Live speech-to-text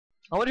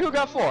I wonder who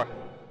got 4.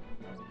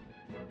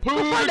 Who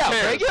find out,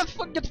 cares?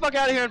 Kray. Get the fuck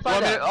out of here and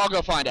find out. I'll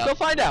go find out. Go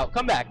find out.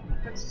 Come back.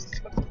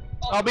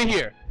 I'll be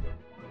here.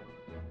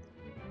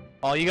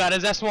 All you got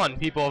is S1,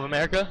 people of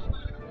America.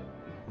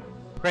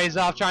 Kray's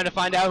off trying to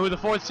find out who the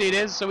 4th seed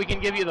is so we can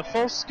give you the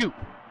full scoop.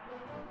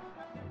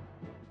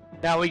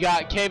 Now we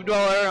got Cave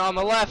Dweller on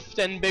the left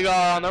and Big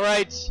R on the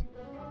right.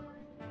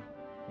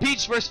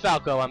 Peach versus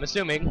Falco, I'm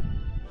assuming.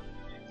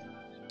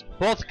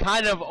 Both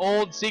kind of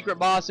old secret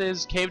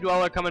bosses. Cave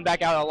Dweller coming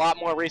back out a lot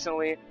more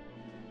recently.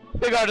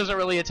 Big R doesn't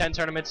really attend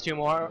tournaments too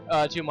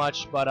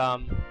much,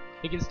 but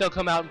he can still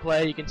come out and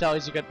play. You can tell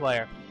he's a good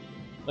player.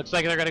 Looks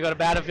like they're going to go to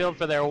Battlefield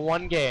for their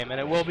 1 game, and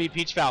it will be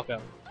Peach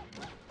Falco.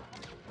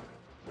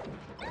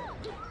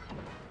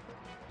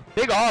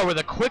 Big R with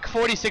a quick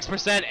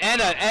 46% and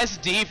an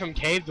SD from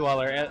Cave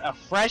Dweller. A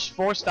fresh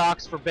 4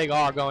 stocks for Big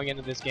R going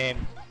into this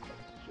game.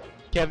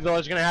 Cave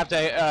Dweller's going to have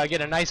to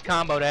get a nice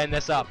combo to end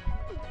this up.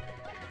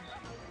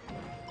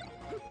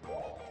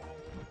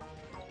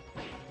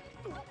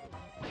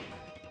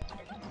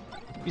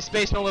 He's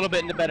spacing a little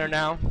bit into better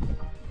now.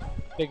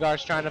 Big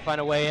R's trying to find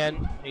a way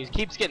in. He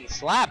keeps getting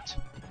slapped.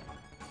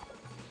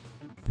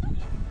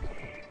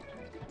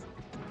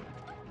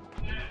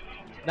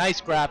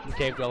 Nice grab from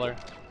Cave Dweller.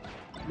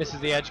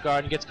 Misses the edge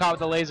guard and gets caught with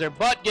the laser,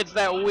 but gets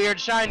that weird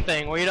shine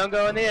thing where you don't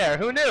go in the air.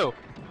 Who knew?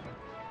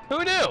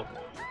 Who knew?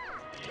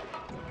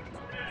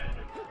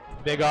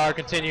 Big R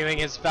continuing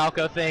his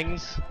Falco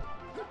things.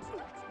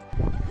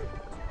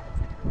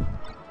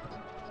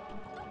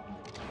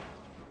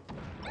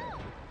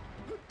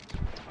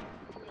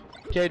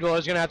 Cave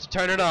Dweller's gonna have to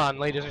turn it on,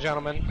 ladies and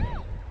gentlemen,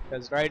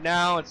 because right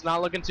now it's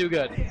not looking too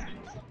good.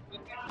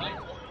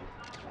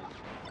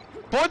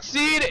 4th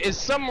seed is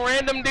some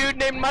random dude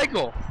named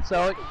Michael.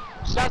 So,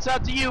 shouts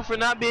out to you for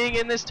not being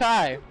in this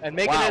tie and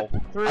making it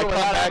through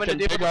without having to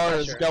deal with Big R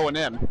is going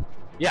in.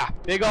 Yeah,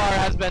 Big R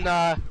has been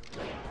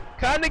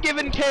kind of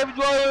giving Cave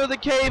Dweller the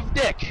cave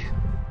dick.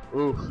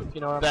 Ooh,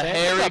 you know what I'm the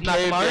saying? hairy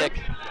cave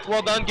dick.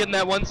 Well done getting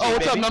that 1 seed. Oh,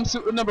 what's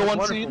baby. up, number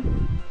 1 seed?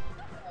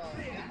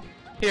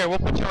 Here, we'll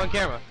put you on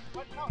camera.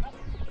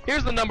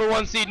 Here's the number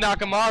 1 seed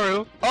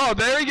Nakamaru. Oh,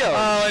 there he goes.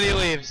 Oh, and he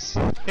leaves.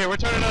 Here, we're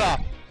turning it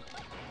off.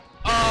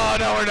 Oh,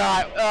 no, we're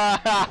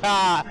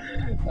not.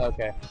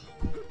 Okay.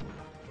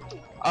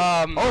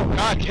 Oh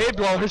God, Cave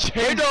Dweller.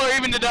 Cave Dweller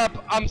evened it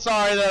up. I'm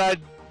sorry that I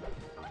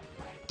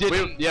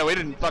didn't. We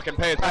didn't fucking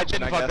pay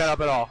attention. I didn't fuck that up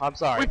at all. I'm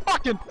sorry. We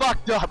fucking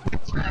fucked up.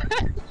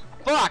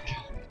 Fuck.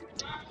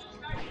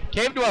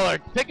 Cave Dweller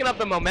picking up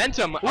the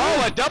momentum. Ooh.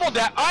 Oh, a double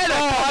dash.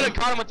 I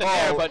caught him with the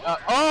air, but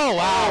oh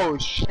wow. Oh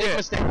shit.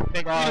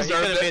 Big mistake. He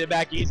could have made it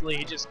back easily.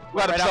 He just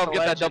let himself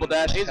get that double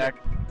dash attack.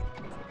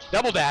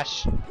 Double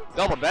dash.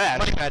 Double dash.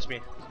 Money match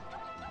me.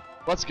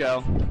 Let's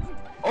go.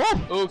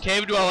 Oh! Ooh,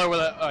 Cave Dweller with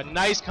a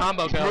nice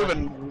combo going.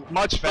 Moving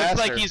much faster.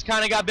 Looks like he's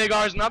kind of got Big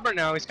R's number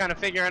now. He's kind of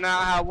figuring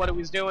out what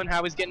he's doing,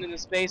 how he's getting into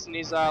space, and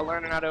he's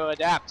learning how to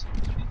adapt.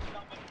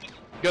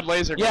 Good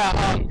laser.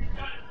 Yeah,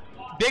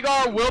 Big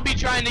R will be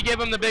trying to give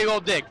him the big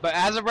old dick, but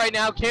as of right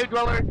now, Cave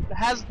Dweller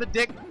has the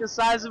dick the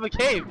size of a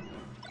cave.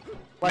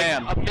 Like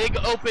a big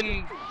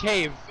open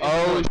cave.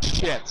 Oh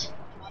shit.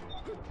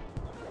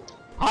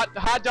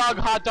 Hot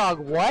dog,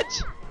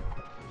 what?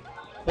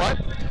 What?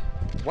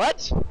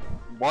 What?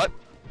 What?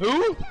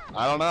 Who?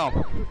 I don't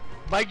know.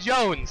 Mike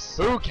Jones.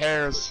 Who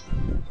cares?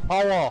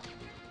 Paul Wall.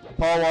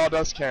 Paul Wall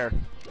does care.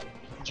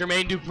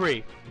 Jermaine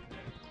Dupree.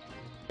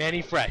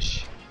 Manny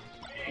Fresh.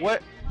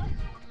 What?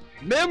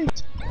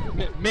 Mims.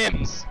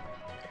 Mims.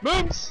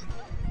 Mims.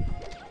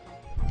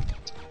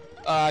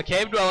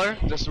 Cave Dweller.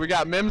 We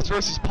got Mims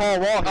versus Paul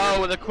Wall.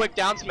 Oh, with a quick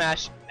down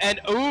smash. And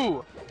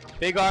ooh!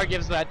 Big R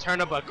gives that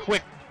turnip a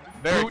quick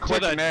boot to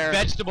the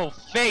vegetable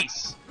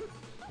face.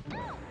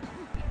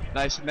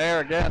 Nice in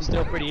there again.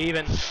 Still pretty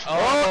even.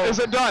 Oh, is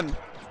it done?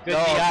 Good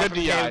DI from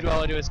Cave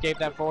Dweller to escape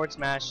that forward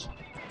smash.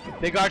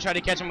 Big R tried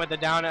to catch him with the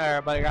down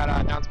air, but he got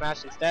a down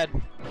smash instead.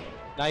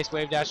 Nice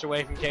wave dash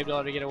away from Cave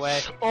Dweller to get away.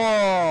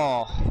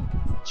 Oh!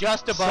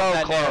 Just above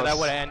that nair, that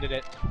would have ended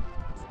it.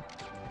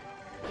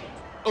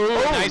 Ooh,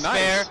 nice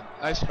fair.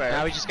 Nice fair.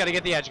 Now we just got to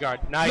get the edge guard.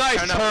 Nice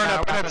turn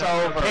up, and it's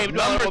over. Cave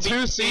Dweller Number will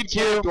 2 seed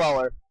Cave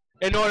Dweller.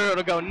 In order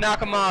to go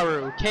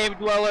Nakamaru, Cave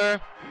Dweller,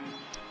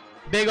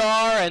 Big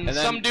R, and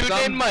some dude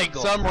named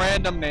Michael. Some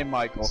random named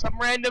Michael. Some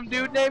random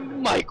dude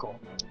named Michael.